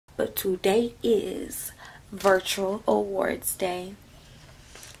but today is Virtual Awards Day.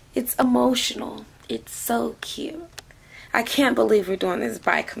 It's emotional. It's so cute. I can't believe we're doing this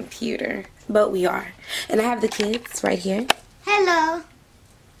by computer, but we are. And I have the kids right here. Hello.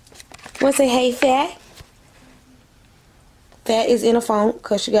 Want to say hey, Fat? Fat is in a phone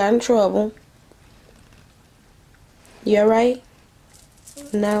because she got in trouble. You alright?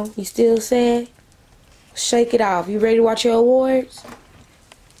 No? You still sad? Shake it off. You ready to watch your awards?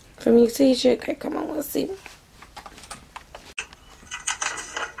 From your teacher? Okay, come on, let's see.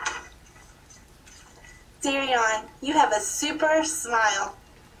 Darion, you have a super smile.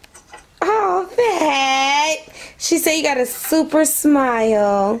 Oh, Fat. She said you got a super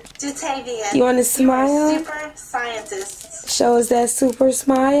smile. Jatavian, You want to smile? you are a super scientist. Show us that super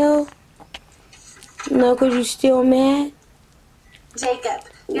smile. No, because you still mad? Jacob,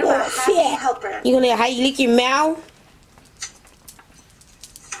 you're my happy helper. You gonna how you lick your mouth?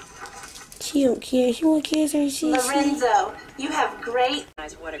 She don't care. She won't kiss her. Lorenzo, you have great...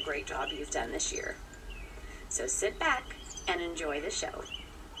 What a great job you've done this year. So sit back and enjoy the show.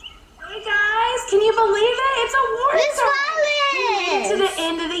 Hey guys, can you believe it? It's awards time. We made it to the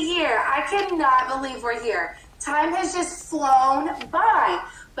end of the year. I cannot believe we're here. Time has just flown by.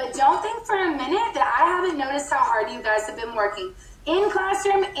 But don't think for a minute that I haven't noticed how hard you guys have been working in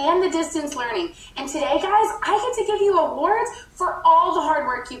classroom and the distance learning. And today, guys, I get to give you awards for all the hard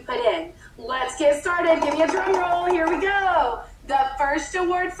work you put in. Let's get started. Give me a drum roll. Here we go. The first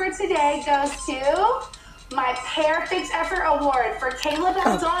award for today goes to my Perfect Effort Award for Caleb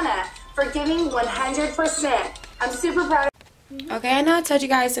Aldana for giving 100%. I'm super proud. Okay, I know I told you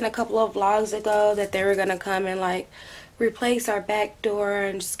guys in a couple of vlogs ago that they were gonna come and like replace our back door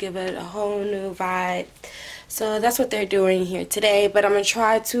and just give it a whole new vibe. So that's what they're doing here today. But I'm gonna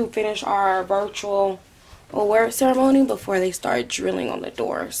try to finish our virtual award ceremony before they start drilling on the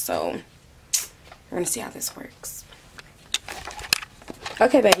door. So we're gonna see how this works.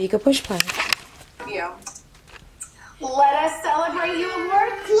 Okay, baby, you can push play. You. Let us celebrate you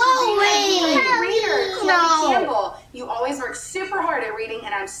award. Chloe. Reader, Chloe No. Campbell. You always work super hard at reading,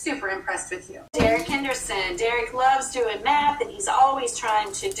 and I'm super impressed with you. Derek Henderson. Derek loves doing math, and he's always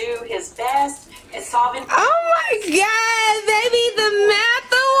trying to do his best at solving. Oh my God, baby, the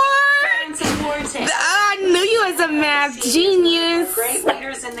math award! I knew you was a math genius. Great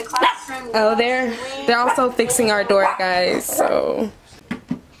leaders in the classroom. Oh, they're also fixing our door, guys. So.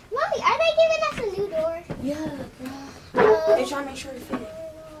 Mommy, are they giving us a new door? Yeah. They trying to make sure it fits.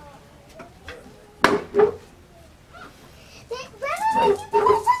 They better give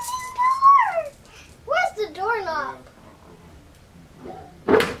us a new door. Where's the doorknob?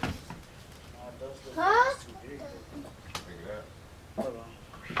 Huh?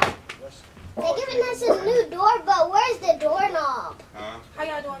 They're giving us a new door, but where's the doorknob? How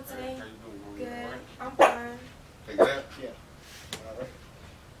y'all doing today? Good. I'm fine. Take that? Yeah. All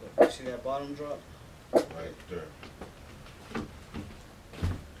right. See that bottom drop? Right there.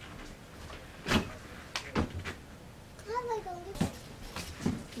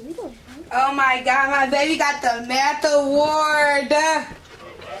 Oh my God, my baby got the math award.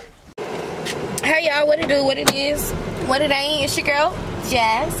 Hey y'all, what it do, what it is, what it ain't. It's your girl,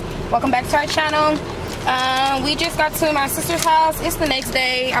 Jazz. Welcome back to our channel. We just got to my sister's house. It's the next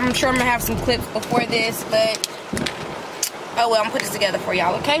day. I'm sure I'm gonna have some clips before this, but oh well, I'm gonna put this together for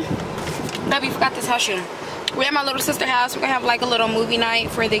y'all, okay? Baby, forgot this house shoe. We're at my little sister's house. We're gonna have like a little movie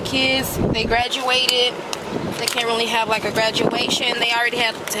night for the kids. They graduated. They can't really have like a graduation. They already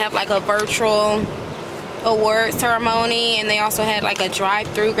had to have like a virtual award ceremony, and they also had like a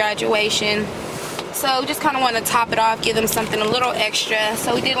drive-through graduation. So we just kind of want to top it off, give them something a little extra.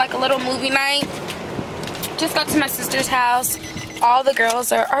 So we did like a little movie night. Just got to my sister's house. All the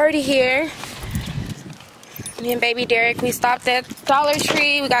girls are already here. Me and baby Derek, we stopped at Dollar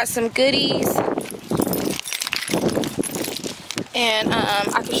Tree. We got some goodies. And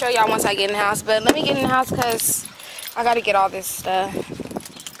I can show y'all once I get in the house. But let me get in the house because I got to get all this stuff.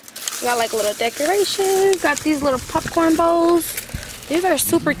 We got like little decorations. Got these little popcorn bowls. These are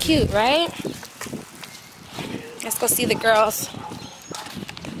super cute, right? Let's go see the girls.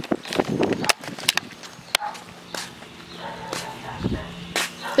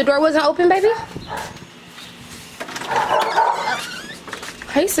 The door wasn't open, baby?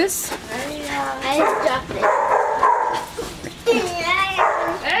 Hey, sis. I just dropped it.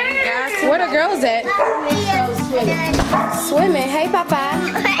 Where the girls at? Swimming. Hey, Papa.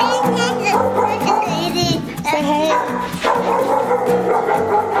 Say hey.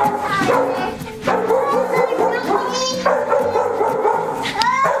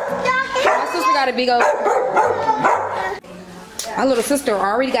 My sister got a big old... My little sister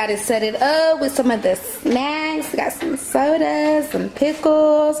already got it set it up with some of the snacks. We got some sodas, some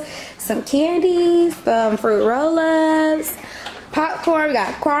pickles, some candies, some fruit roll-ups, popcorn. We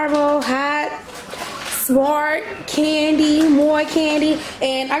got caramel, hot, smart, candy, more candy.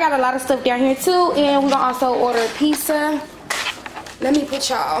 And I got a lot of stuff down here too. And we're gonna also order pizza. Let me put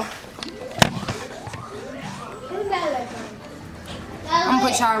y'all. I'm gonna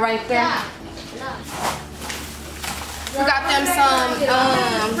put y'all right there. We got them some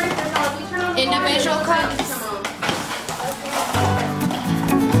individual cups.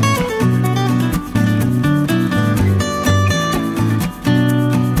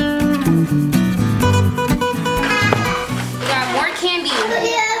 We got more candy.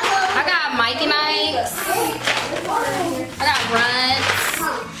 I got Mike and Ike's. I got Runts.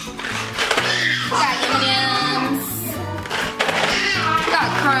 We got M&M's. We got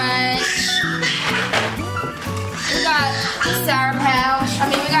Crunch. We got Sour Pouch. I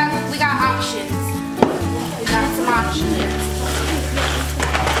mean, we got options. We got some options.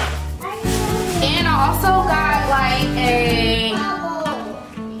 And I also got like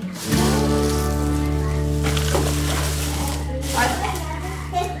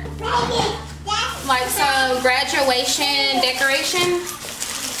some graduation decoration.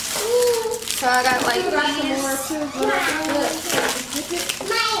 So I got like these.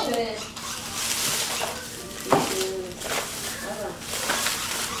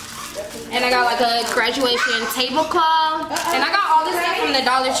 And I got like a graduation tablecloth. And I got all this stuff from the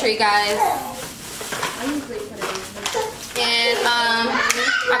Dollar Tree, guys. And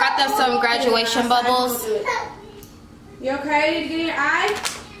I got them some graduation bubbles. You okay? Did you get your eye?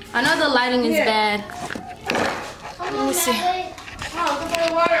 I know the lighting is bad. Let me see.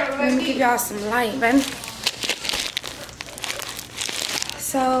 Let me give y'all some light, man.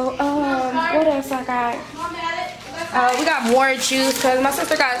 So, what else I got? We got more juice because my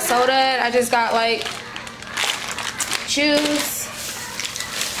sister got soda. And I just got like juice.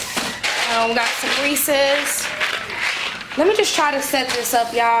 We got some Reese's. Let me just try to set this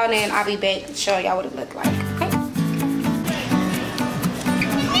up, y'all, and then I'll be back to show y'all what it looked like. Okay?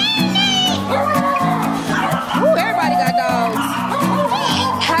 Ooh, everybody got dogs.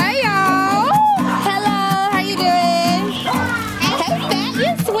 Hey, y'all. Hello, how you doing? Hey, Fat, you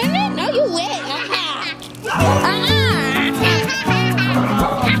swimming? No, you wet.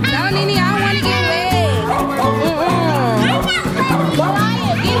 No, Nene, I don't want to get wet.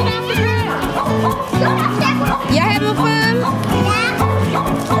 Mariah, get it off the ground. Y'all having fun?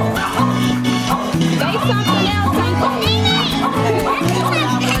 Say something else,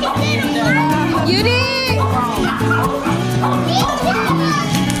 you did?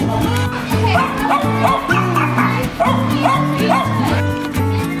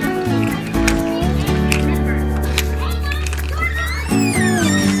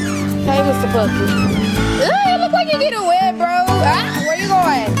 Hey, Mr. Puppy. Ooh, you look like you're getting wet, bro. Ah, where you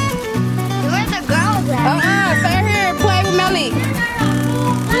going? Where's the girls at? Stay here and play with Melly.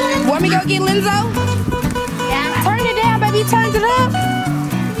 Want me to go get Linzo? Yeah. Turn it down, baby. Turn it up.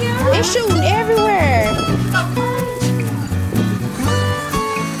 It's shooting everywhere.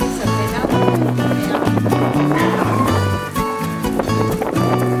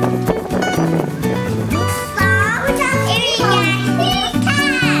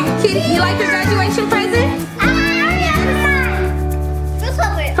 Kitty, you like your graduation present?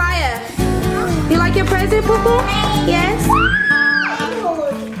 Fire. You like your present, Poo Poo? Yes.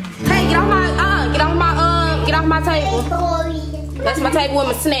 Hey, get off my table. That's my table with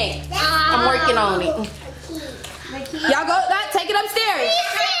my snack. I'm working on it. Y'all go, take it upstairs.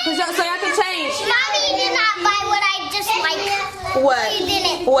 So y'all can change. Mommy did not buy what I just like. What? She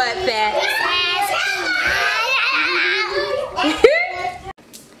didn't. What, Fat?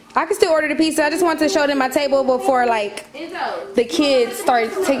 I can still order the pizza. I just wanted to show them my table before like the kids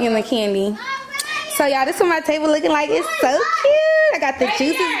start taking the candy. So y'all, this is what my table looking like. It's so cute. I got the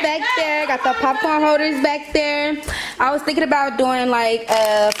juices back there. Got the popcorn holders back there. I was thinking about doing like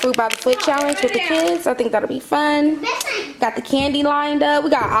a fruit by the foot challenge with the kids. I think that'll be fun. Got the candy lined up. We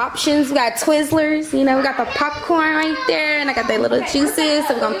got options. We got Twizzlers. You know, we got the popcorn right there. And I got their little juices.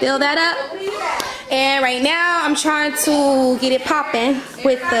 So we're going to fill that up. And right now, I'm trying to get it popping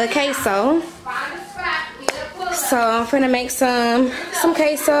with the queso. So I'm finna make some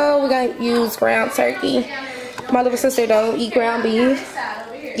queso. We're gonna use ground turkey. My little sister don't eat ground beef.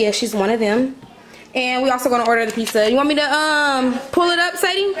 Yeah, she's one of them. And we also gonna order the pizza. You want me to pull it up,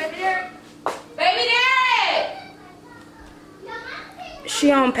 Sadie? Baby Dad!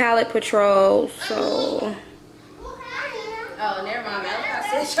 She on pallet patrol, so. Oh, never mind.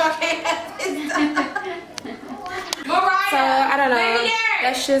 I said y'all can't have this. Mariah! So I don't know.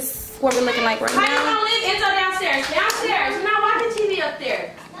 That's just what we're looking like right How you now. gonna leave Enzo downstairs? Downstairs. We're not watching TV up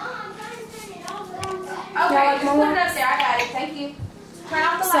there. Okay, just put it up there. I got it. Thank you. Turn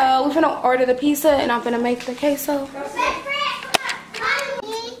off the light. So we're gonna order the pizza and I'm gonna make the queso.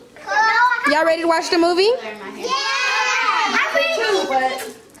 Y'all ready to watch the movie? Yeah! I'm ready.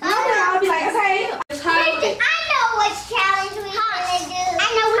 But I'll be like, okay. Just hold it. I know what challenge we're gonna do. I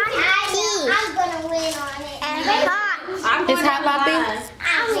know I'm gonna win on it. I'm It's going hot, down the Poppy? line.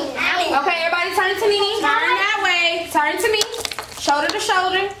 Okay, everybody turn to me. Turn that way. Turn to me. Shoulder to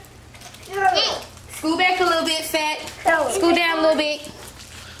shoulder. Scoot back a little bit, fat. Scoot down a little bit.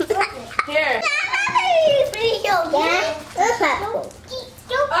 Here.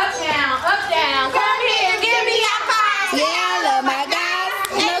 Up, down, up, down. Come here, give me a five. Yeah, I love my guys.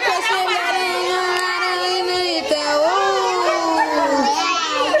 No question about it.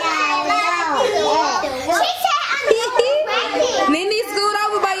 Nene, scoot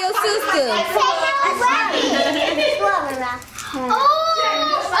over by your sister.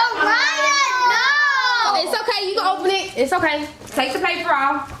 It's okay, you can open it. It's okay. Take the paper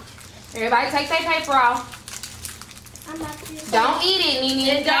off. Everybody take their paper off. Don't eat it,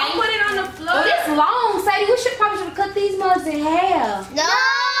 Nene. Don't put it on the floor. Oh, it's long, Sadie. We should probably cut these mugs in half. No!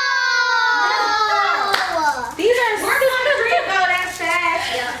 These are We're doing the real though. That's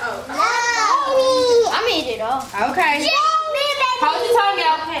fast. Yeah. Oh. I'm eating it all. okay. Hold your tongue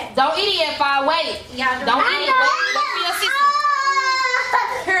out. Don't eat it yet, Fi. Wait. Yeah. Don't eat it. Wait for your sister.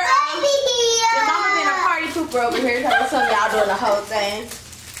 Here, your mama been a party pooper over here. Some y'all doing the whole thing.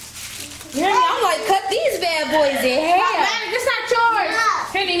 You hear me? I'm like, cut these bad boys in half. This not yours.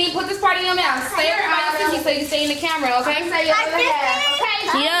 Here, Nene, put this part in your mouth. Stay over by your sister so you can stay in the camera, okay? Say your other half.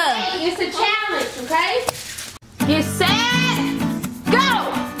 Okay. Yeah. It's a challenge. Okay. Get set.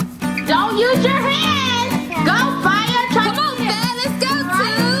 Go. Don't use your hands. Go fire. Come on, Fat. Let's go,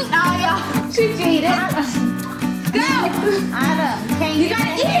 too. Oh, y'all. She cheated. Go. You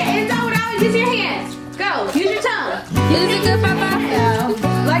gotta eat it. It's over without using your hands. Go. Use your tongue. Is it good, Papa?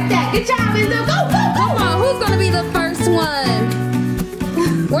 Like that. Good job, Enzo. Go, go, go. Come on, who's gonna be the first one?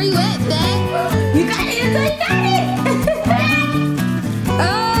 Where you at, Dad? You got it, Enzo. You got it.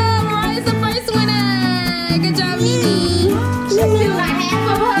 Oh, Mariah's the first winner. Good job, Mimi. She still got half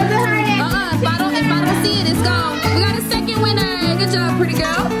of hers in her hand. If I don't see it, it's gone. We got a second winner. Good job, pretty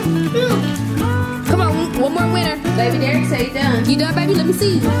girl. Come on, one more winner. Baby Derek say you done. You done, baby? Let me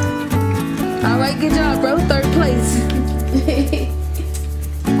see. All right, good job, bro. Third place.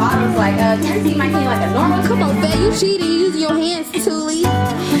 Autumn's like, can I see my hand like a normal? Come on, Faye, you cheated. You using your hands, Toolie.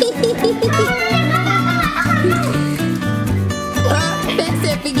 That's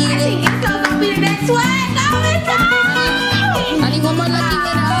it, forget it. Enzo's gonna be the next one. Go, Enzo! I need one more lucky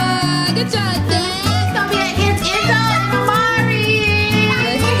winner. Good job, Dad. It's gonna be against Enzo and Amari.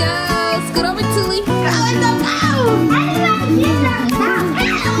 Let's go. Scoot over, Toolie. Go, Enzo, go!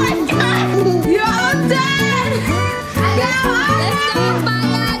 You're all done! Let's go,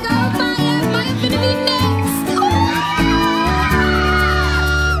 Fire. Go, Fire. Fire finna be next.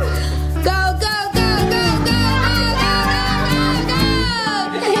 Go, go, go, go, go, go, go, go, go.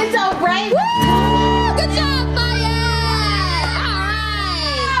 Enzo, brave. Woo! Good job, Fire.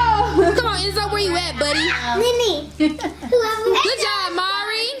 All right. Come on, Enzo. Where you at, buddy? Mimi. Good job,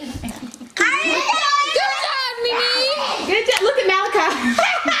 Mari. Good job, Mimi. Good job. Look at Malachi.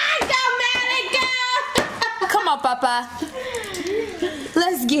 Go, Malachi! Come on, Papa.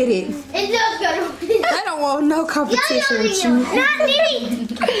 Let's get it. Enzo's gonna win. I don't want no competition with you. Not Mimi.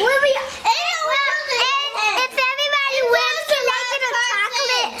 If everybody wins, can I get a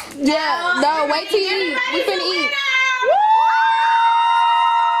chocolate? Yeah, no, wait till you eat. We finna eat.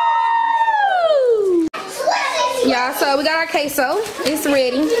 Yeah, so we got our queso. It's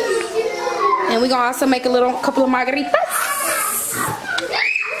ready. And we're gonna also make a couple of margaritas.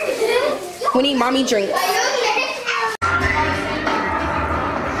 We need mommy drinks.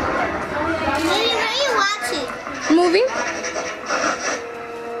 Movie? Wait,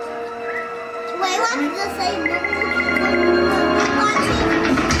 what's the same movie?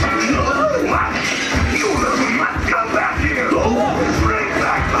 Come back here! Bring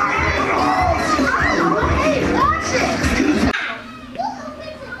back my Hey, watch it!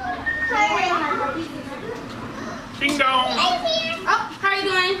 Ding dong! Oh, how you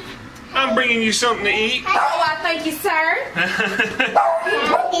doing? I'm bringing you something to eat. Oh, I thank you, sir.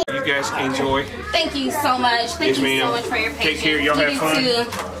 You guys enjoy. Thank you so much. Thank Yes, you ma'am. so much for your patience. Take care. Y'all You have fun. too.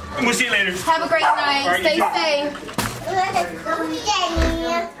 We'll see you later. Have a great night. All right, Stay you too. safe.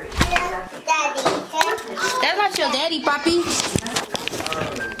 That's not your daddy, Poppy.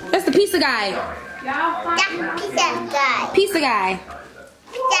 That's the pizza guy. Pizza guy.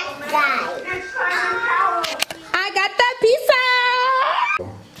 I got that pizza.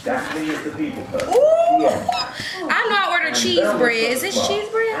 Daphne is the people person. I know I ordered cheese bread. Is this cheese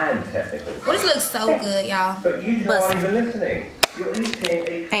bread? And technical. Well, this looks so good, y'all. But you aren't even listening. You're eating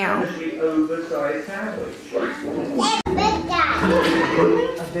a famously oversized sandwich.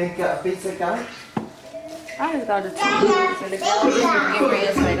 A big pizza guy. I just got the two pizzas and the girls get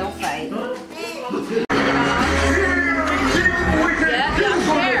ready so they don't fight. Yeah, y'all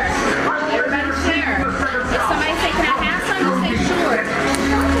share. Everybody share. If somebody say, can I have some? You say sure.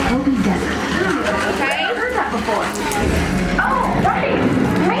 Okay? I've heard that before. Oh, right.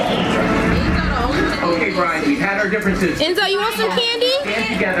 Okay, Brian, we've had our differences. Enzo, you want some candy?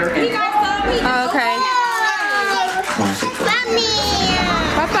 Stand together and Okay.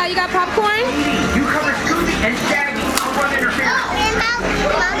 Papa, you got popcorn? you cover Scooby and Shaggy. I'll run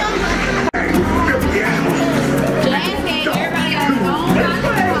interference.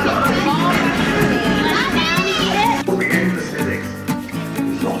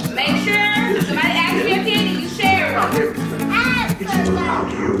 Make sure somebody asks you a candy, you share it.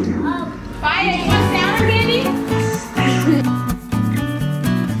 Fire, you want sour candy?